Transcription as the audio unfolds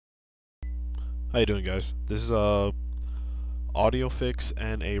How you doing, guys? This is a audio fix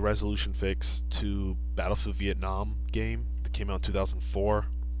and a resolution fix to Battlefield Vietnam game that came out in 2004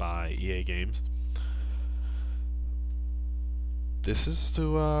 by EA Games. This is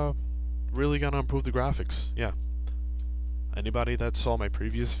to really gonna improve the graphics. Yeah. Anybody that saw my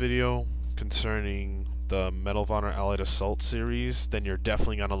previous video concerning the Medal of Honor Allied Assault series, then you're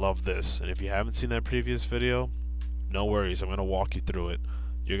definitely gonna love this. And if you haven't seen that previous video, no worries, I'm gonna walk you through it.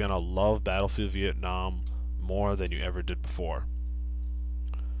 You're gonna love Battlefield Vietnam more than you ever did before.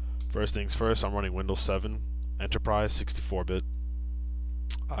 First things first, I'm running Windows 7 Enterprise 64-bit.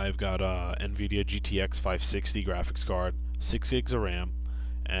 I've got a NVIDIA GTX 560 graphics card, 6 gigs of RAM,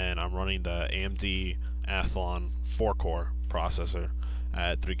 and I'm running the AMD Athlon 4-core processor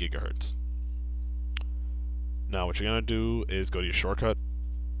at 3 gigahertz. Now what you're gonna do is go to your shortcut,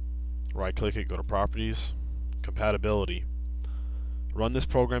 right click it, go to Properties, Compatibility. Run this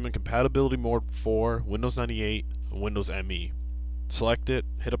program in compatibility mode for Windows 98 and Windows ME. Select it,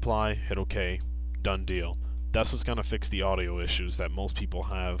 hit apply, hit OK, done deal. That's what's going to fix the audio issues that most people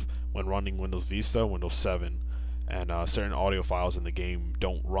have when running Windows Vista, Windows 7, and certain audio files in the game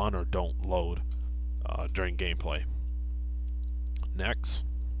don't run or don't load during gameplay. Next,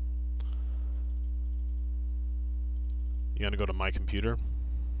 you're going to go to My Computer,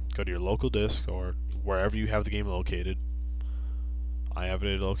 go to your local disk or wherever you have the game located. I have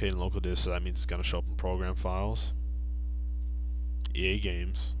it located in local disk, so that means it's going to show up in program files, EA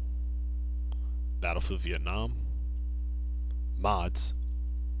Games, Battlefield Vietnam, mods,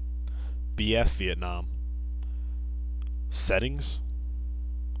 BF Vietnam, settings,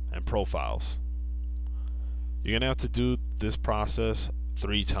 and profiles. You're going to have to do this process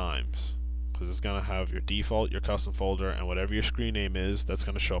 3 times because it's going to have your default, your custom folder, and whatever your screen name is, that's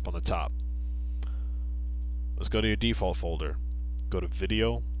going to show up on the top. Let's go to your default folder. Go to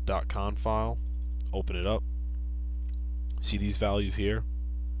video.conf file, open it up. See these values here?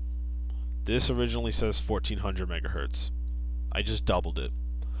 This originally says 1400 megahertz. I just doubled it.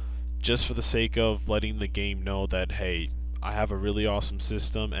 Just for the sake of letting the game know that, hey, I have a really awesome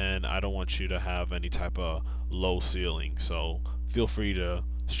system and I don't want you to have any type of low ceiling. So feel free to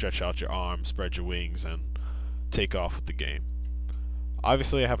stretch out your arms, spread your wings, and take off with the game.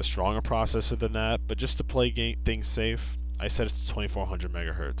 Obviously I have a stronger processor than that, but just to play things safe, I set it to 2400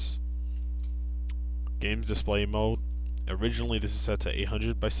 megahertz. Game display mode. Originally this is set to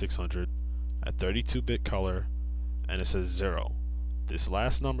 800 by 600 at 32-bit color, and it says 0. This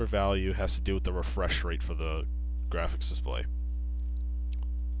last number value has to do with the refresh rate for the graphics display.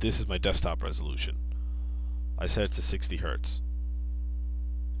 This is my desktop resolution. I set it to 60 Hz.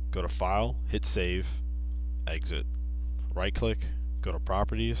 Go to File, hit Save, Exit. Right click, go to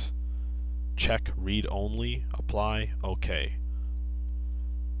Properties, check Read Only, Apply, OK.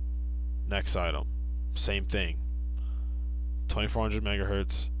 Next item, same thing. 2400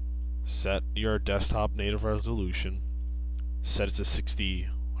 megahertz. Set your desktop native resolution. Set it to 60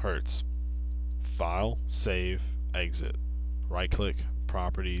 Hz. File, Save, Exit. Right click,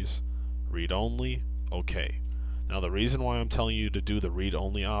 Properties, Read Only, OK. Now the reason why I'm telling you to do the Read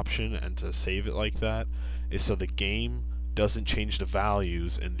Only option and to save it like that is so the game doesn't change the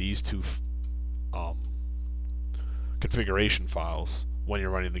values in these two configuration files when you're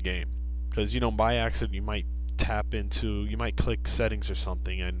running the game, because by accident you might click settings or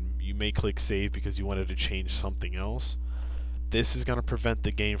something and you may click save because you wanted to change something else. This is going to prevent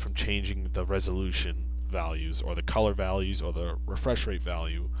the game from changing the resolution values or the color values or the refresh rate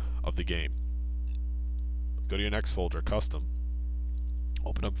value of the game. Go to your next folder, custom,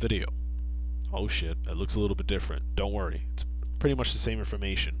 open up video. Oh shit, it looks a little bit different. Don't worry, it's pretty much the same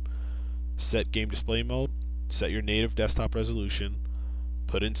information. Set game display mode, set your native desktop resolution,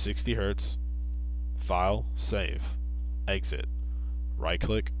 put in 60 Hz, File, Save, Exit, right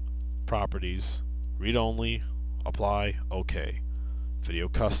click, Properties, Read Only, Apply, OK. Video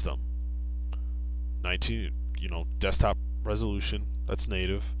custom, 19, desktop resolution, that's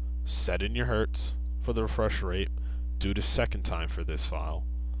native. Set in your Hertz for the refresh rate, do the second time for this file.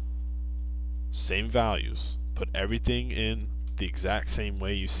 Same values, put everything in the exact same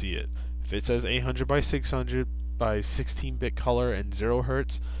way you see it. If it says 800 by 600 by 16-bit color and 0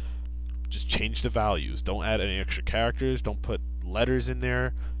 Hz, just change the values. Don't add any extra characters, don't put letters in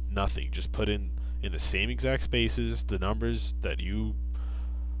there, nothing. Just put in the same exact spaces the numbers that you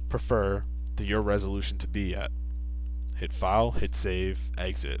prefer your resolution to be at. Hit File, hit Save,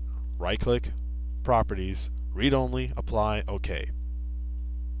 Exit. Right click, Properties, Read Only, Apply, OK.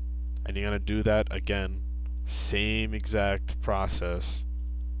 And you're going to do that again, same exact process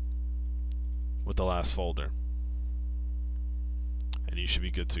with the last folder. And you should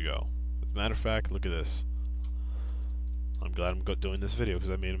be good to go. As a matter of fact, look at this. I'm glad I'm doing this video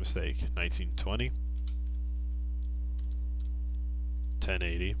because I made a mistake. 1920,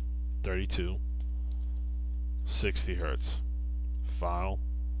 1080, 32, 60 hertz. File,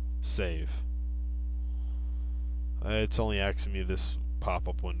 save. It's only asking me this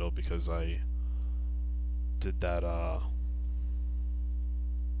pop-up window because I did that, I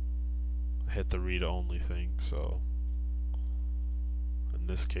hit the read-only thing, so in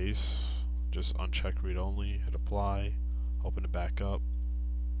this case, just uncheck read-only, hit apply, open it back up,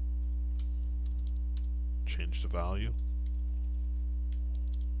 change the value,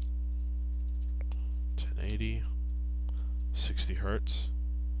 1080, 60 hertz,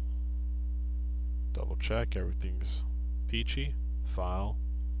 double check, everything's peachy, file,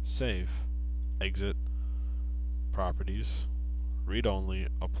 save, exit, properties, read-only,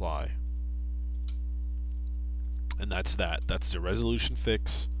 apply. And that's that. That's the resolution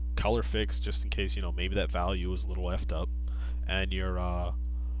fix, color fix, just in case, you know, maybe that value was a little effed up, and your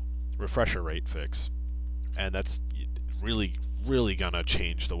refresher rate fix. And that's really gonna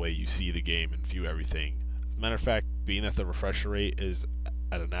change the way you see the game and view everything. As a matter of fact, being that the refresher rate is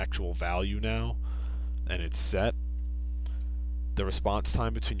at an actual value now, and it's set, the response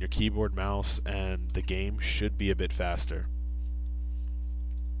time between your keyboard, mouse, and the game should be a bit faster.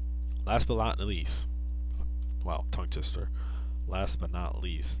 Last but not least, wow, tongue twister. Last but not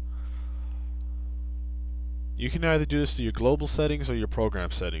least, you can either do this through your global settings or your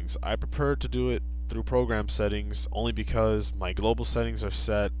program settings. I prefer to do it through program settings only because my global settings are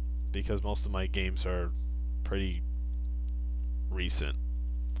set because most of my games are pretty recent.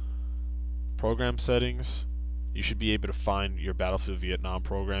 Program settings, you should be able to find your Battlefield Vietnam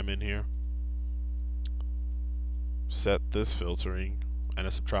program in here. Set this filtering,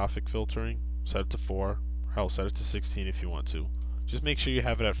 anisotropic filtering, set it to 4. Hell, set it to 16 if you want to. Just make sure you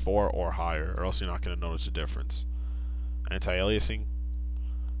have it at 4 or higher, or else you're not going to notice a difference. Anti-aliasing,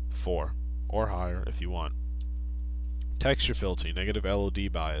 4 or higher if you want. Texture filtering, negative LOD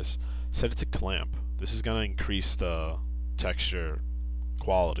bias, set it to clamp. This is going to increase the texture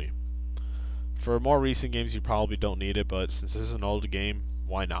quality. For more recent games, you probably don't need it, but since this is an older game,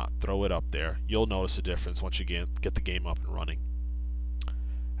 why not? Throw it up there. You'll notice a difference once you get the game up and running.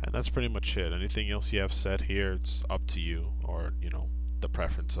 And that's pretty much it. Anything else you have set here, it's up to you, or, you know, the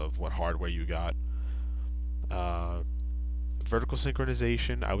preference of what hardware you got. Vertical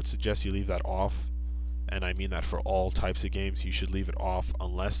synchronization, I would suggest you leave that off, and I mean that for all types of games. You should leave it off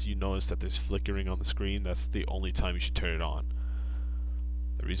unless you notice that there's flickering on the screen. That's the only time you should turn it on.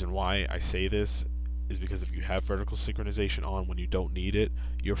 The reason why I say this is because if you have vertical synchronization on when you don't need it,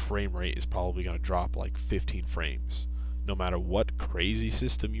 your frame rate is probably going to drop like 15 frames. No matter what crazy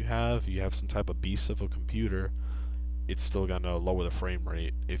system you have some type of beast of a computer, it's still going to lower the frame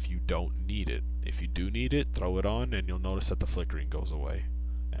rate if you don't need it. If you do need it, throw it on and you'll notice that the flickering goes away.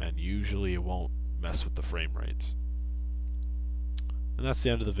 And usually it won't mess with the frame rates. And that's the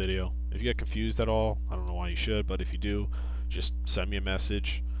end of the video. If you get confused at all, I don't know why you should, but if you do, just send me a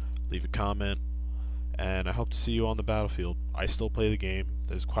message, leave a comment, and I hope to see you on the battlefield. I still play the game.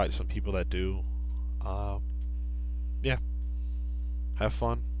 There's quite some people that do. Yeah. Have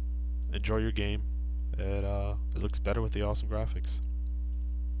fun. Enjoy your game. It looks better with the awesome graphics.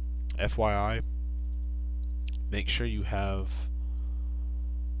 FYI, make sure you have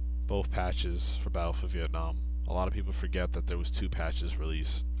both patches for Battlefield Vietnam. A lot of people forget that there was 2 patches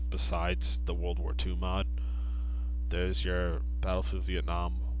released besides the World War II mod. There's your Battlefield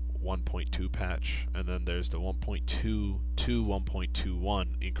Vietnam 1.2 patch, and then there's the 1.2 to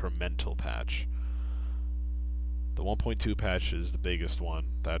 1.21 incremental patch. The 1.2 patch is the biggest one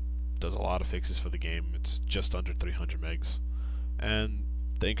that does a lot of fixes for the game. It's just under 300 megs. And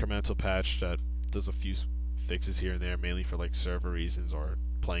the incremental patch that does a few fixes here and there, mainly for like server reasons or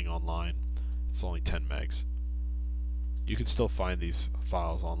playing online, it's only 10 megs. You can still find these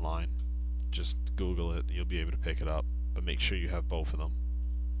files online. Just Google it, you'll be able to pick it up, but make sure you have both of them.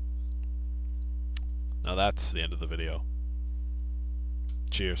 Now that's the end of the video.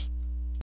 Cheers.